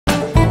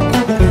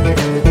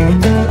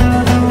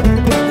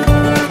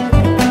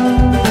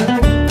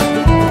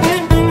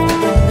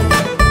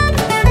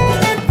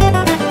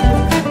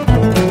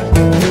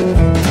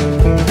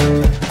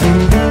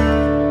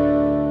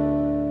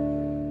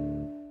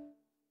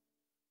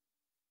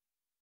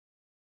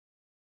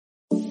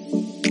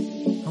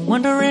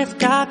wonder if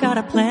God got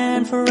a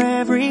plan for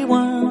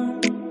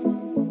everyone.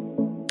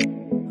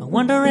 I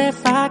wonder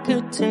if I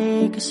could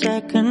take a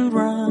second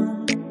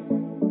run.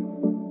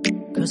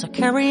 'Cause I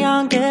carry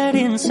on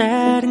getting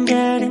sad and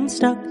getting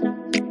stuck.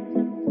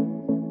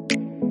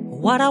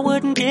 What I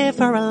wouldn't give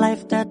for a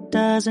life that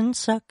doesn't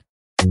suck.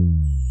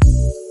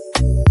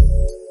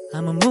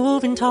 I'm a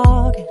moving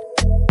target.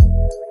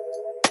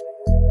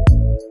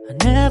 I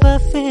never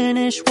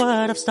finish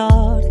what I've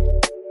started.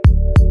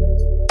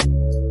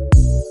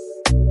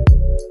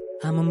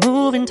 I'm a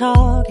moving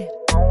target.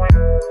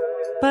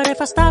 But if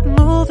I stop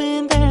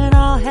moving, then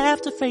I'll have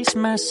to face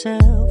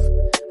myself.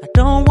 I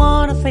don't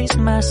wanna face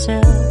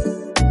myself.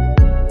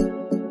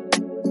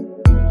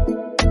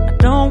 I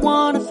don't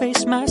wanna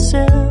face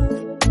myself.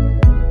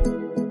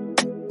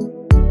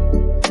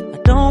 I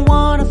don't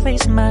wanna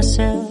face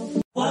myself.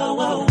 Whoa,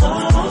 whoa,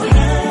 whoa,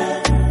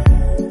 yeah.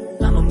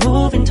 I'm a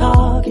moving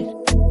target.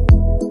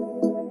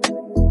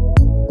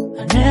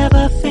 I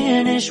never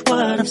finish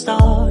what I've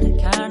started.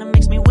 Kinda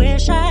makes me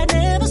wish I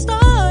never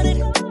started.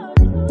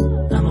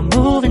 I'm a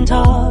moving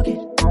target.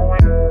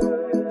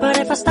 But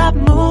if I stop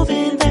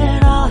moving, then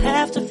I'll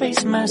have to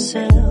face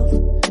myself.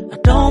 I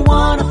don't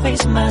wanna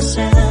face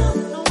myself.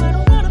 I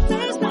don't wanna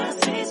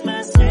face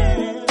myself.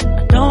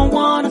 I don't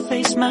wanna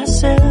face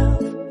myself.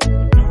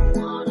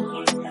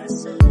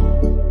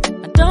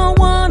 I don't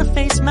wanna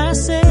face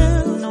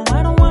myself. No, I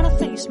don't wanna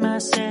face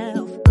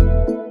myself.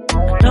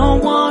 I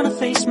don't wanna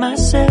face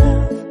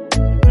myself.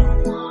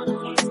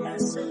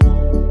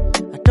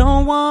 I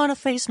don't wanna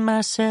face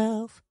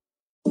myself.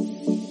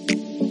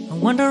 I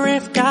wonder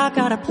if God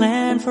got a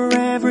plan for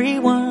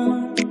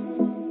everyone.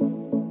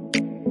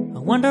 I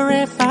wonder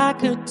if I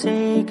could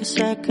take a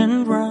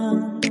second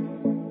run.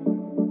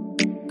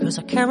 'Cause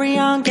I carry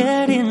on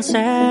getting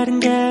sad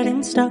and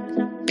getting stuck.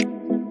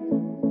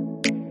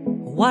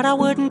 What I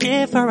wouldn't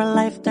give for a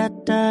life that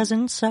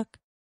doesn't suck.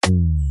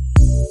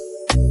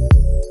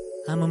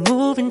 I'm a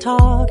moving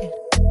target.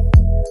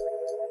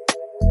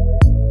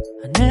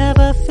 I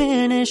never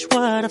finish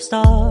what I've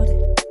started.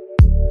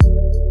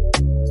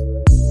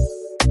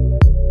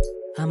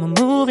 I'm a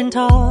moving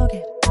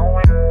target.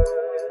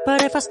 But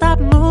if I stop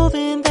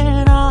moving,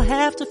 then I'll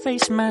have to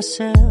face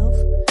myself.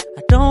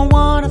 I don't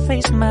wanna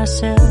face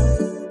myself.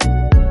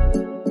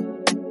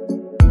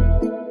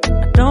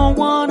 I don't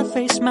wanna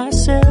face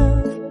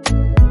myself.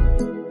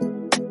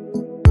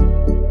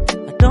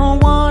 I don't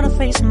wanna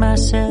face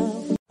myself.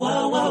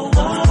 Whoa, whoa,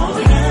 whoa,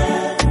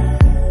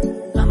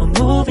 yeah. I'm a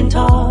moving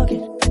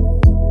target.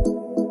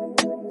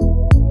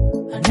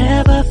 I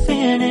never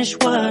finish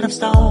what I've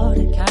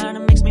started. Kinda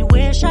makes me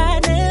wish I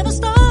never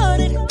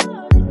started.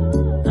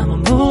 I'm a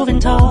moving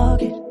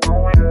target.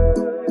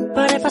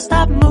 But if I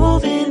stop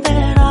moving,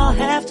 then I'll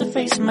have to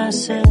face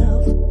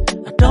myself.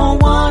 I don't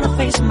wanna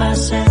face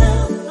myself.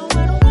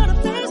 I don't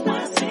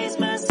wanna face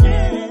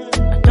myself.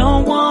 I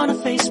don't wanna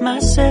face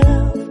myself.